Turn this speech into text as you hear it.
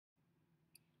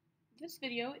This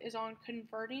video is on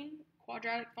converting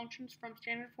quadratic functions from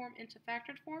standard form into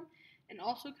factored form and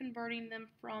also converting them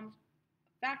from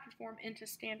factored form into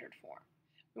standard form.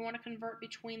 We want to convert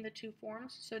between the two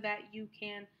forms so that you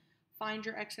can find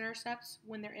your x-intercepts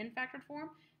when they're in factored form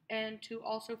and to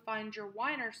also find your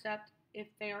y-intercept if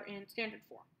they are in standard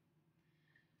form.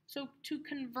 So to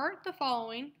convert the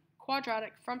following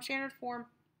quadratic from standard form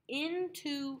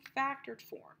into factored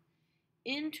form,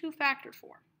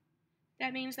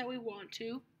 that means that we want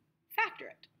to factor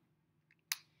it.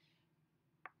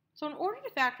 So in order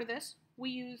to factor this,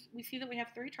 we see that we have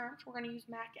three terms. We're going to use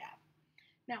MACAB.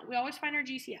 Now, we always find our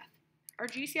GCF. Our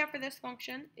GCF for this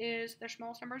function is their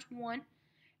smallest number is 1,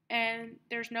 and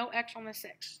there's no x on the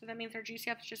 6. So that means our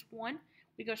GCF is just 1.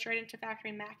 We go straight into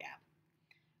factoring MACAB.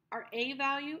 Our A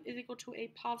value is equal to a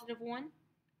positive 1.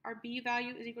 Our B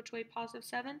value is equal to a positive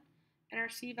 7. And our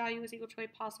C value is equal to a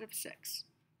positive 6.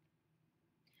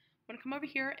 I'm going to come over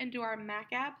here and do our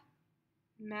MACAB.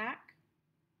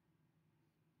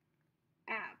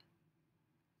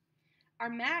 Our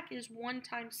MAC is 1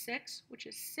 times 6, which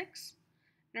is 6,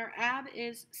 and our AB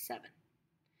is 7.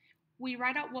 We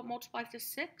write out what multiplies to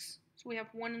 6, so we have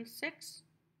 1 and 6,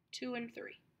 2 and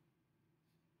 3.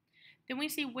 Then we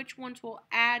see which ones will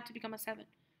add to become a 7.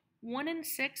 1 and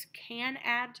 6 can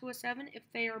add to a 7 if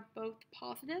they are both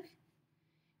positive.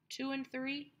 2 and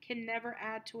 3 can never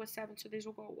add to a 7, so these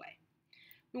will go away.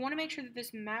 We want to make sure that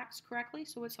this maps correctly,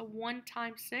 so it's a 1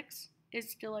 times 6 is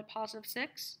still a positive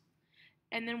 6,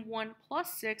 and then 1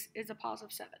 plus 6 is a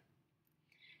positive 7.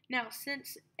 Now,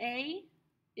 since A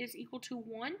is equal to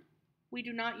 1, we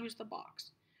do not use the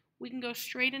box. We can go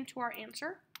straight into our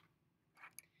answer.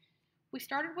 We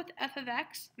started with f of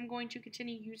x. I'm going to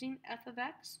continue using f of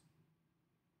x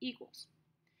equals.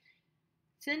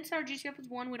 Since our GCF is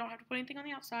 1, we don't have to put anything on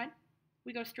the outside.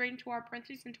 We go straight into our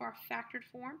parentheses, into our factored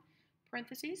form.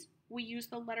 Parentheses, we use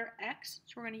the letter x,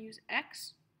 so we're going to use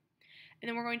x. And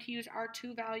then we're going to use our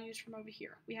two values from over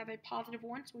here. We have a positive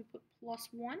 1, so we put plus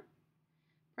 1.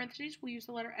 Parentheses, we use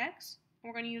the letter x. And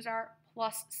we're going to use our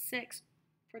plus 6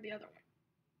 for the other one.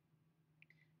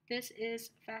 This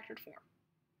is factored form.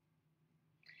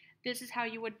 This is how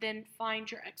you would then find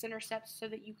your x-intercepts so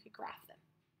that you could graph them.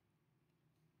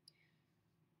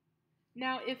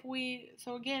 Now,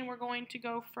 so again, we're going to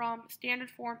go from standard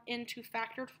form into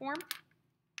factored form.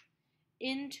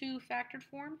 Into factored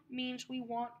form means we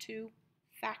want to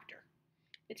factor.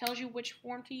 It tells you which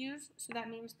form to use, so that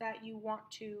means that you want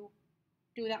to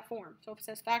do that form. So if it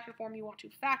says factored form, you want to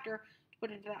factor to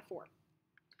put it into that form.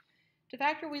 To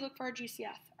factor, we look for our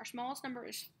GCF. Our smallest number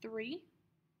is 3,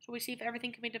 so we see if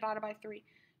everything can be divided by 3.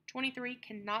 23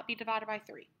 cannot be divided by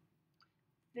 3.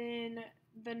 Then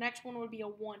the next one would be a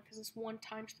 1, because this 1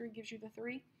 times 3 gives you the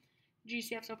 3.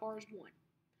 GCF so far is 1.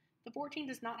 The 14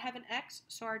 does not have an x,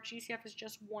 so our GCF is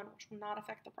just 1, which will not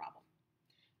affect the problem.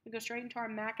 We go straight into our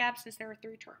MACAB since there are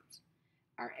 3 terms.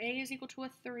 Our A is equal to a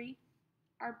 3,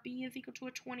 our B is equal to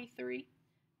a 23,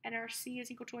 and our C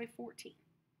is equal to a 14.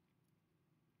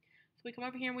 So we come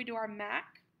over here and we do our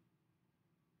MAC,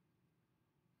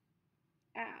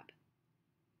 AB.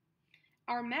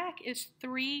 Our MAC is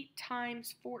 3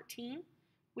 times 14,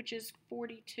 which is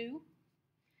 42,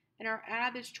 and our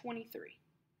AB is 23.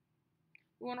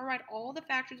 We want to write all the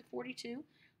factors of 42,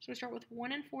 so we start with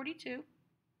 1 and 42,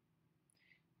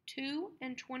 2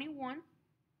 and 21,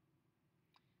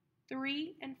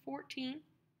 3 and 14,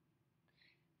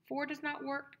 4 does not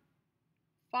work,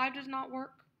 5 does not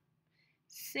work,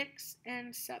 6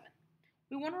 and 7.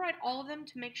 We want to write all of them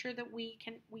to make sure that we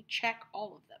check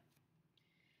all of them.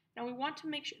 Now we want to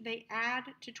make sure they add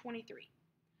to 23.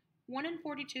 1 and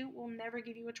 42 will never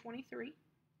give you a 23.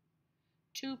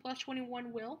 2 plus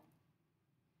 21 will.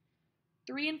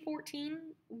 3 and 14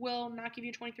 will not give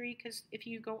you 23 because if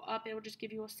you go up, it will just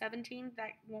give you a 17.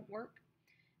 That won't work.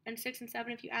 And 6 and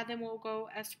 7, if you add them, will go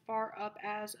as far up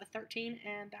as a 13,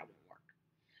 and that won't work.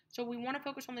 So we want to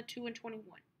focus on the 2 and 21.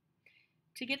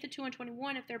 To get the 2 and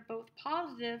 21, if they're both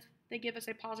positive, they give us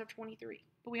a positive 23.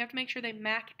 But we have to make sure they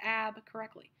MACAB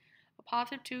correctly. A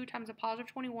positive 2 times a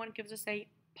positive 21 gives us a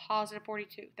positive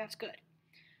 42. That's good.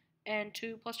 And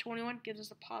 2 plus 21 gives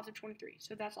us a positive 23.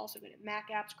 So that's also good. It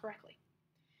MACABs correctly.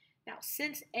 Now,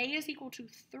 since A is equal to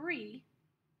 3,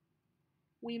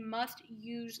 we must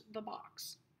use the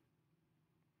box.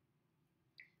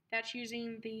 That's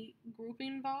using the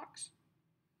grouping box.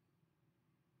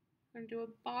 We're going to do a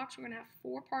box. We're going to have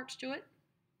 4 parts to it.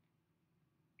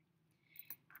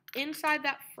 Inside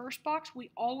that first box, we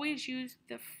always use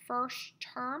the first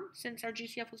term. Since our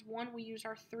GCF was 1, we use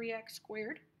our 3x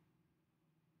squared.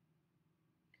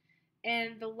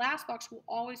 And the last box will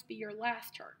always be your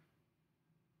last term.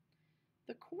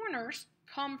 The corners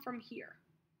come from here.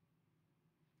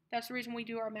 That's the reason we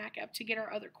do our MACAP, to get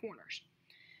our other corners.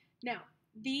 Now,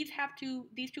 these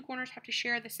two corners have to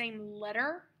share the same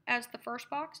letter as the first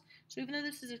box. So even though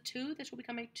this is a 2, this will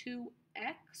become a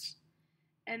 2x,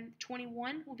 and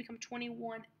 21 will become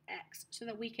 21x, so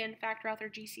that we can factor out their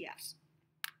GCFs.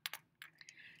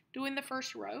 Doing the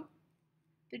first row,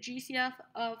 the GCF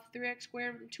of 3x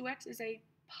squared and 2x is a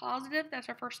positive, that's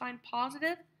our first sign,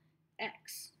 positive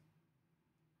x.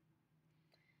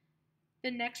 The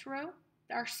next row,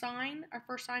 our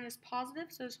first sign is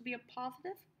positive, so this will be a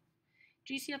positive.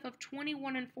 GCF of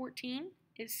 21 and 14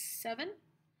 is 7,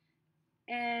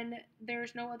 and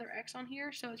there's no other x on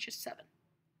here, so it's just 7.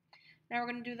 Now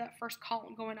we're going to do that first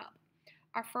column going up.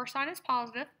 Our first sign is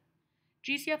positive.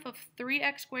 GCF of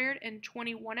 3x squared and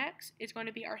 21x is going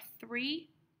to be our 3x,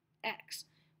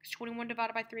 because 21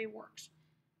 divided by 3 works.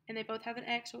 And they both have an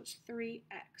x, so it's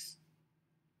 3x.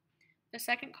 The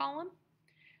second column,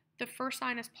 the first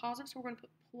sign is positive, so we're going to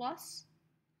put plus.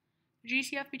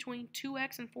 GCF between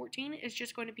 2x and 14 is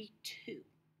just going to be 2.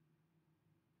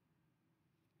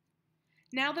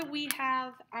 Now that we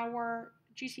have our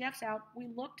GCFs out, we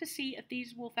look to see if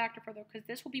these will factor further, because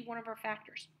this will be one of our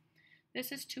factors.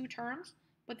 This is 2 terms,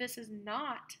 but this is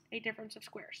not a difference of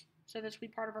squares, so this will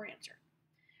be part of our answer.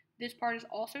 This part is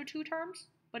also 2 terms,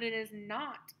 but it is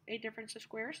not a difference of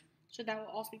squares, so that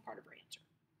will also be part of our answer.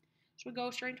 So we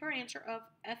go straight to our answer of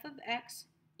f of x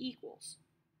equals,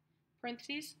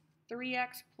 parentheses,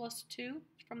 3x plus 2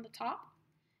 from the top,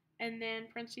 and then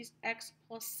parentheses x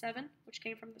plus 7, which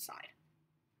came from the side.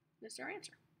 This is our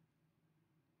answer.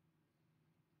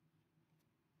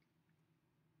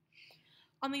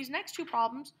 On these next 2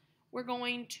 problems, we're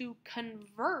going to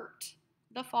convert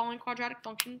the following quadratic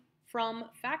function from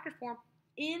factored form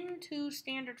into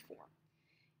standard form.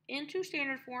 Into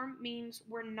standard form means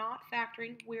we're not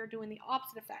factoring, we're doing the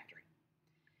opposite of factoring.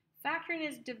 Factoring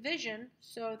is division,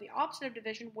 so the opposite of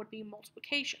division would be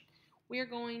multiplication. We are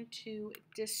going to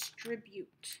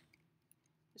distribute.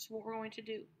 This is what we're going to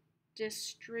do.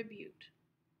 Distribute.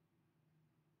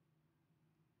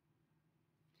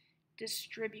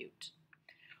 Distribute.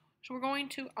 So I'm going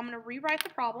to rewrite the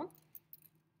problem.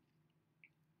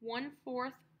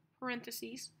 1/4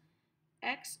 parentheses,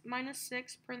 x minus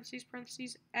 6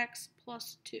 parentheses, x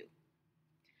plus 2.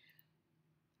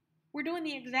 We're doing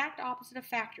the exact opposite of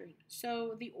factoring.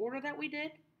 So the order that we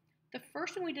did, the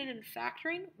first thing we did in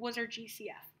factoring was our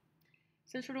GCF.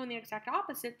 Since we're doing the exact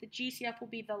opposite, the GCF will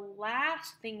be the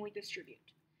last thing we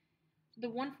distribute. The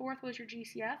 1/4 was your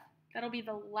GCF. That'll be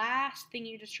the last thing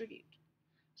you distribute.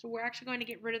 So we're actually going to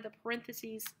get rid of the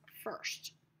parentheses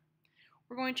first.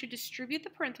 We're going to distribute the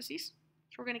parentheses.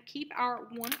 So we're going to keep our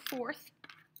 1/4.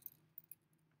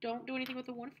 Don't do anything with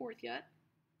the 1/4 yet.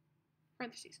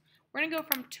 Parentheses. We're going to go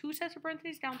from 2 sets of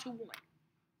parentheses down to 1.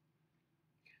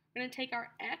 We're going to take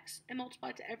our x and multiply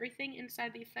it to everything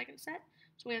inside the second set.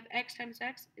 So we have x times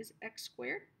x is x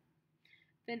squared.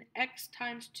 Then x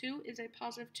times 2 is a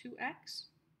positive 2x.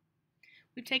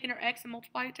 We've taken our x and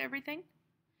multiplied it to everything.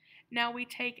 Now we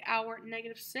take our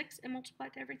negative 6 and multiply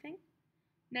it to everything.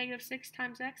 Negative 6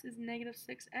 times x is negative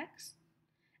 6x.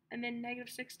 And then negative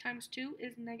 6 times 2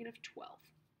 is negative 12.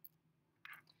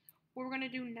 What we're going to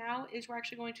do now is we're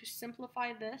actually going to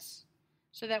simplify this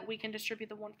so that we can distribute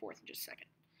the 1/4 in just a second.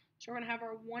 So we're going to have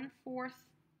our 1/4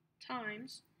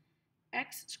 times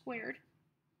x squared.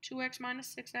 2x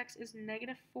minus 6x is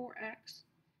negative 4x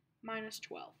minus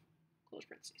 12. Close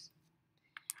parentheses.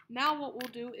 Now what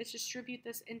we'll do is distribute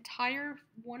this entire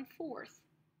 1/4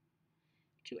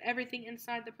 to everything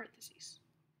inside the parentheses.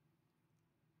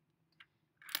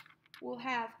 We'll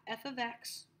have f of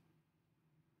x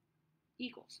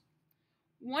equals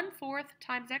 1/4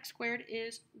 times x squared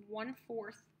is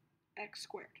 1/4 x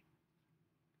squared.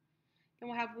 Then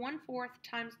we'll have 1/4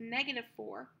 times negative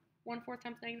 4. 1/4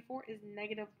 times negative 4 is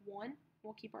negative 1.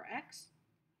 We'll keep our x.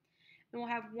 Then we'll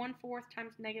have 1/4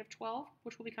 times negative 12,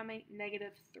 which will become a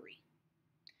negative 3.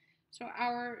 So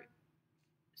our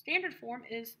standard form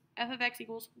is f of x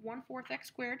equals 1/4 x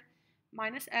squared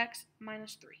minus x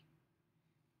minus 3.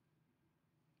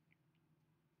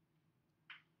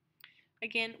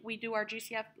 Again, we do our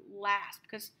GCF last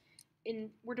because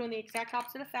we're doing the exact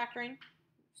opposite of factoring.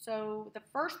 So the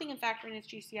first thing in factoring is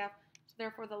GCF. So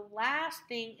therefore, the last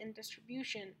thing in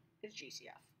distribution is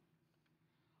GCF.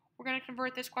 We're going to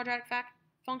convert this quadratic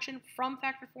function from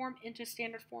factored form into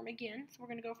standard form again. So we're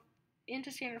going to go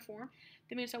into standard form.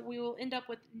 That means that we will end up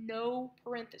with no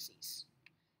parentheses.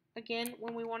 Again,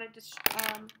 when we want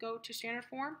to go to standard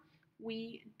form,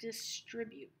 we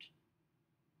distribute.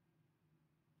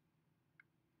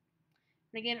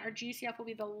 And again, our GCF will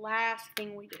be the last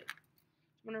thing we do.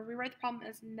 I'm going to rewrite the problem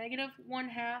as negative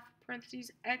 1/2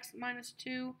 parentheses x minus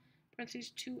 2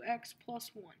 parentheses 2x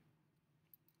plus 1.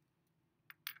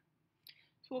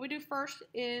 So what we do first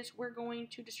is we're going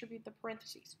to distribute the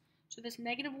parentheses. So this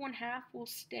negative 1/2 will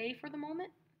stay for the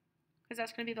moment because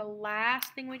that's going to be the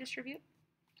last thing we distribute.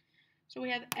 So we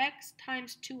have x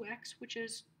times 2x, which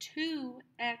is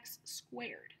 2x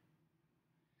squared.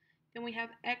 Then we have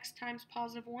x times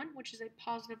positive 1, which is a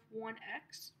positive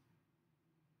 1x.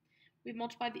 We've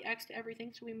multiplied the x to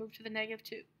everything, so we move to the negative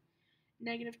 2.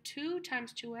 Negative 2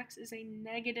 times 2x is a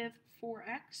negative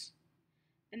 4x.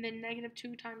 And then negative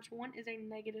 2 times 1 is a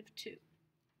negative 2.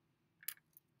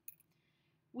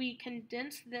 We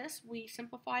condense this, we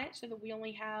simplify it so that we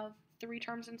only have 3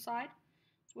 terms inside.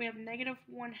 So we have negative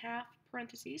 1/2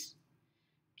 parentheses.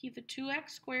 Keep the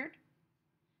 2x squared.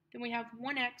 Then we have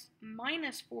 1x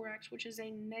minus 4x, which is a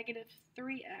negative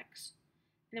 3x.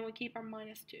 And then we keep our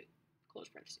minus 2, close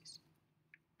parentheses.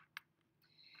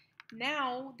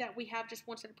 Now that we have just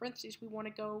one set of parentheses, we want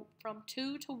to go from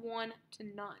 2 to 1 to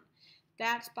none.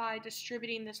 That's by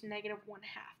distributing this negative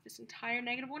 1/2, this entire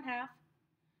negative 1/2,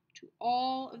 to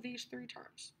all of these 3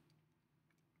 terms.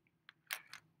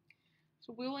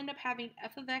 So we'll end up having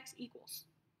f of x equals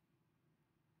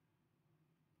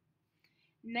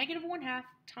negative 1/2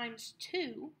 times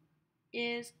 2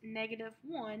 is negative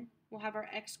 1. We'll have our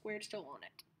x squared still on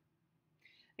it.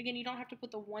 Again, you don't have to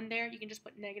put the 1 there. You can just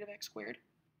put negative x squared.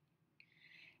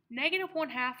 Negative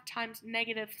 1/2 times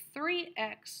negative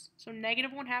 3x, so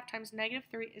negative 1/2 times negative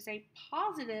 3 is a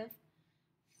positive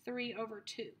 3 over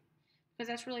 2, because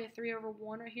that's really a 3 over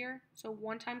 1 right here. So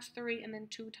 1 times 3 and then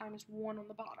 2 times 1 on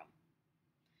the bottom.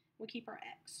 We keep our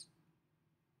x.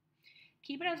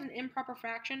 Keep it as an improper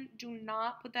fraction. Do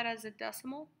not put that as a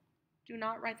decimal. Do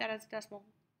not write that as a decimal.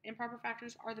 Improper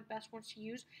fractions are the best ones to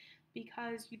use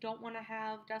because you don't want to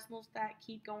have decimals that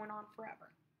keep going on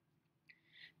forever.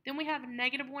 Then we have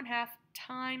negative 1/2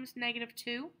 times negative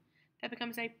 2. That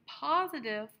becomes a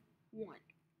positive 1,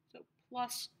 so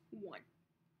plus 1.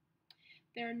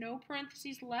 There are no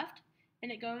parentheses left,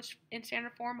 and it goes in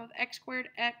standard form of x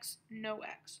squared, x, no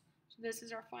x. So this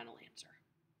is our final answer.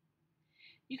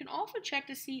 You can also check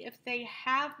to see if they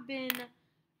have been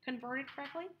converted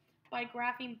correctly by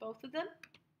graphing both of them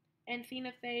and seeing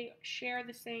if they share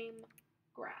the same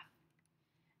graph.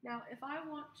 Now, if I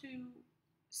want to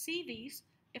see these,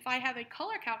 if I have a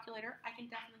color calculator, I can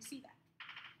definitely see that.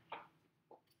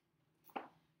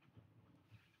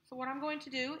 So what I'm going to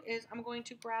do is I'm going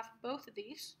to graph both of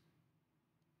these.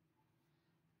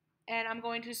 And I'm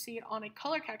going to see it on a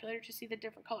color calculator to see the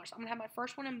different colors. So I'm going to have my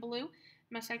first one in blue,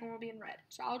 and my second one will be in red.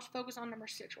 So I'll just focus on number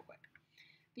 6 real quick.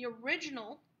 The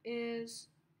original is,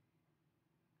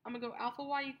 I'm going to go alpha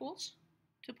y equals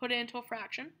to put it into a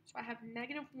fraction. So I have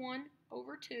negative 1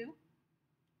 over 2.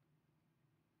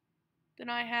 Then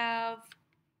I have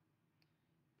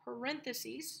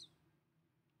parentheses,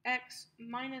 x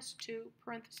minus 2,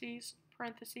 parentheses,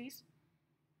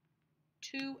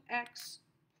 2x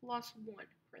plus 1,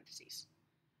 parentheses.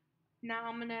 Now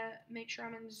I'm going to make sure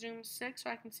I'm in zoom 6 so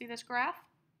I can see this graph.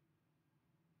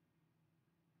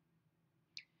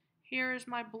 Here is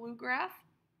my blue graph.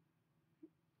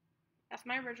 That's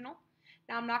my original.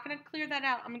 Now I'm not going to clear that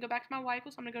out. I'm going to go back to my y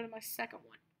equals. I'm going to go to my second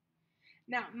one.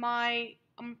 Now I'm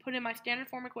going to put in my standard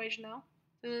form equation now.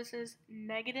 So this is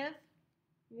negative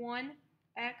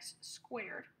 1x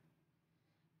squared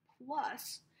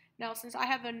plus, now since I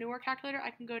have a newer calculator,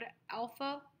 I can go to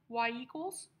alpha y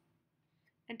equals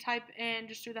and type in,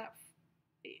 just do that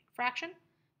fraction.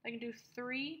 I can do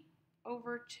 3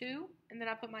 over 2, and then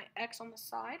I put my x on the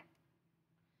side.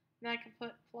 And then I can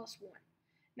put plus 1.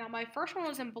 Now my first one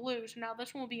was in blue, so now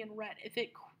this one will be in red. If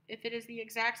it is the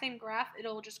exact same graph,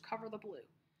 it'll just cover the blue.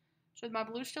 So my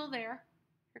blue's still there.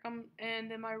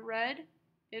 And then my red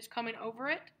is coming over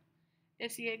it.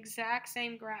 It's the exact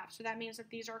same graph, so that means that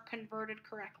these are converted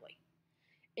correctly.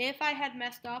 If I had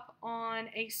messed up on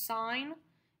a sign,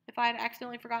 if I had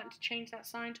accidentally forgotten to change that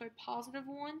sign to a positive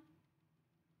 1,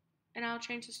 and I'll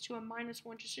change this to a minus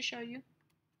 1 just to show you.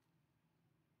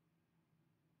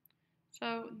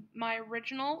 So my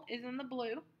original is in the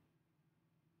blue.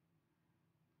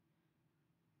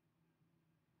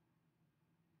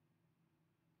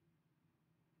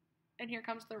 And here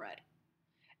comes the red.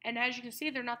 And as you can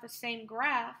see, they're not the same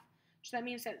graph, so that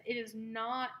means that it is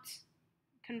not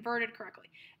converted correctly.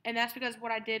 And that's because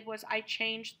what I did was I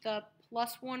changed the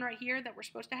plus 1 right here that we're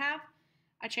supposed to have.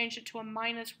 I changed it to a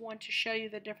minus 1 to show you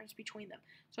the difference between them.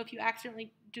 So if you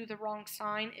accidentally do the wrong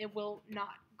sign, it will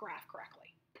not graph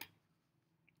correctly.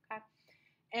 Okay.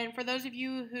 And for those of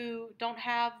you who don't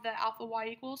have the alpha y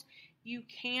equals, you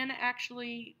can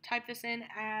actually type this in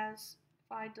as,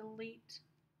 if I delete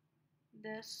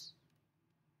this,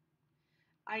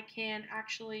 I can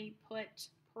actually put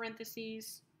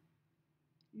parentheses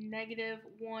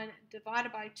 -1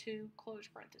 divided by 2 close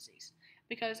parentheses,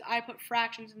 because I put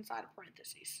fractions inside of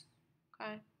parentheses,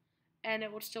 okay? And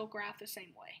it will still graph the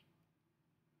same way.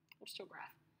 It will still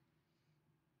graph.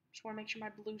 Just want to make sure my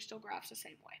blue still graphs the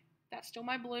same way. That's still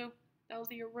my blue. That was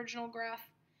the original graph.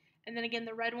 And then again,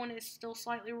 the red one is still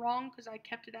slightly wrong because I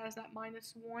kept it as that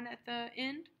 -1 at the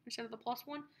end instead of the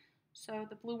 +1. So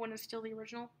the blue one is still the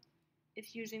original.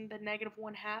 It's using the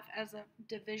 -1/2 as a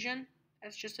division,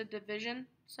 as just a division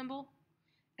symbol,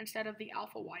 instead of the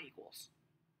alpha y equals.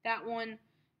 That one,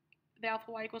 the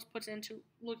alpha y equals, puts it into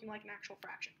looking like an actual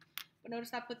fraction. But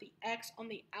notice I put the x on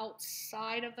the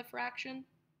outside of the fraction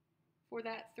for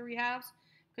that 3/2,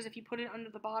 because if you put it under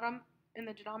the bottom in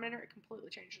the denominator, it completely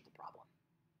changes the problem.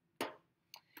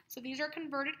 So these are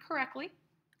converted correctly,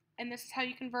 and this is how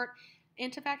you convert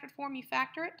into factored form. You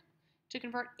factor it. To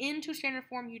convert into standard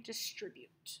form, you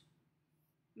distribute.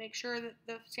 Make sure that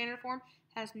the standard form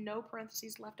has no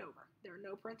parentheses left over. There are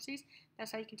no parentheses.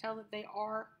 That's how you can tell that they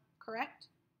are correct.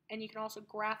 And you can also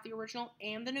graph the original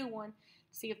and the new one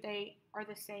to see if they are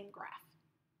the same graph.